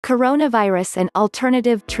Coronavirus and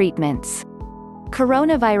alternative treatments.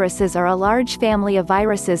 Coronaviruses are a large family of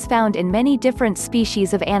viruses found in many different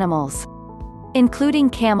species of animals, including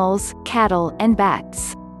camels, cattle, and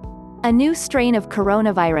bats. A new strain of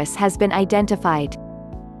coronavirus has been identified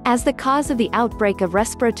as the cause of the outbreak of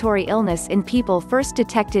respiratory illness in people first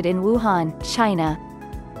detected in Wuhan, China.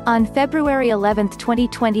 On February 11,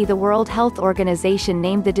 2020, the World Health Organization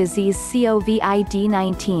named the disease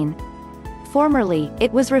COVID-19. Formerly,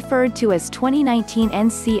 it was referred to as 2019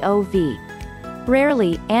 nCoV.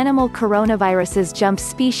 Rarely, animal coronaviruses jump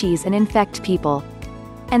species and infect people,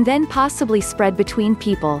 and then possibly spread between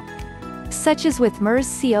people, such as with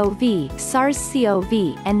MERS-CoV,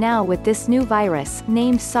 SARS-CoV, and now with this new virus,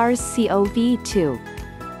 named SARS-CoV-2.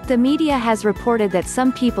 The media has reported that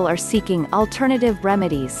some people are seeking alternative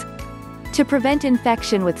remedies to prevent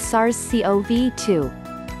infection with SARS-CoV-2,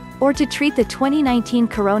 or to treat the 2019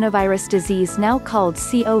 coronavirus disease now called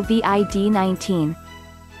COVID-19.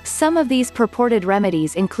 Some of these purported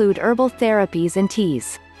remedies include herbal therapies and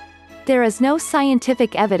teas. There is no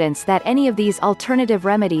scientific evidence that any of these alternative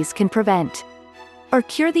remedies can prevent or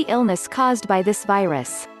cure the illness caused by this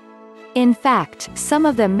virus. In fact, some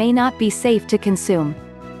of them may not be safe to consume.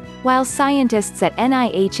 While scientists at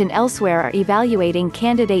NIH and elsewhere are evaluating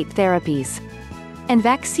candidate therapies and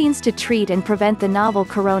vaccines to treat and prevent the novel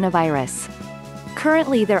coronavirus,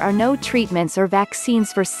 currently there are no treatments or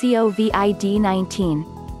vaccines for COVID-19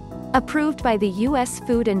 approved by the U.S.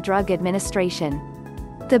 Food and Drug Administration.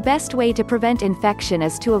 The best way to prevent infection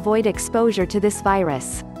is to avoid exposure to this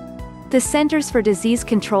virus. The Centers for Disease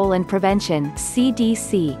Control and Prevention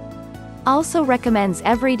 (CDC) also recommends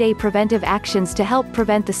everyday preventive actions to help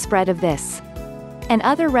prevent the spread of this and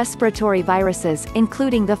other respiratory viruses,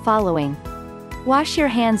 including the following. Wash your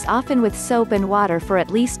hands often with soap and water for at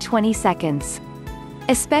least 20 seconds.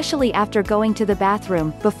 Especially after going to the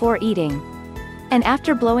bathroom, before eating, and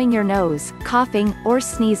after blowing your nose, coughing, or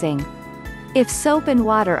sneezing. If soap and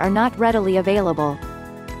water are not readily available,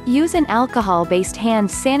 use an alcohol-based hand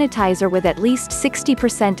sanitizer with at least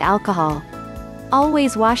 60% alcohol.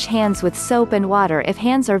 Always wash hands with soap and water if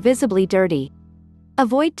hands are visibly dirty.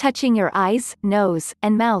 Avoid touching your eyes, nose,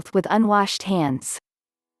 and mouth with unwashed hands.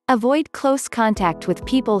 Avoid close contact with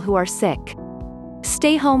people who are sick.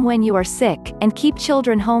 Stay home when you are sick, and keep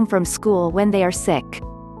children home from school when they are sick.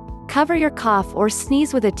 Cover your cough or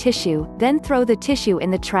sneeze with a tissue, then throw the tissue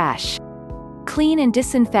in the trash. Clean and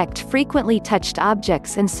disinfect frequently touched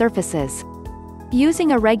objects and surfaces,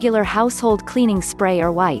 using a regular household cleaning spray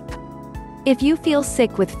or wipe. If you feel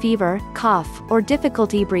sick with fever, cough, or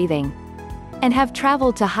difficulty breathing, and have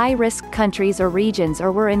traveled to high-risk countries or regions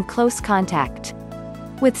or were in close contact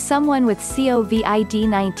with someone with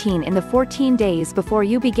COVID-19 in the 14 days before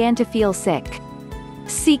you began to feel sick,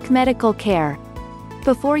 seek medical care.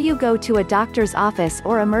 Before you go to a doctor's office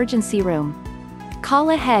or emergency room,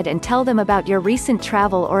 call ahead and tell them about your recent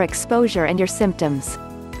travel or exposure and your symptoms.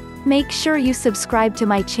 Make sure you subscribe to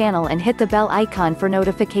my channel and hit the bell icon for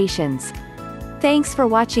notifications. Thanks for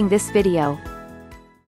watching this video.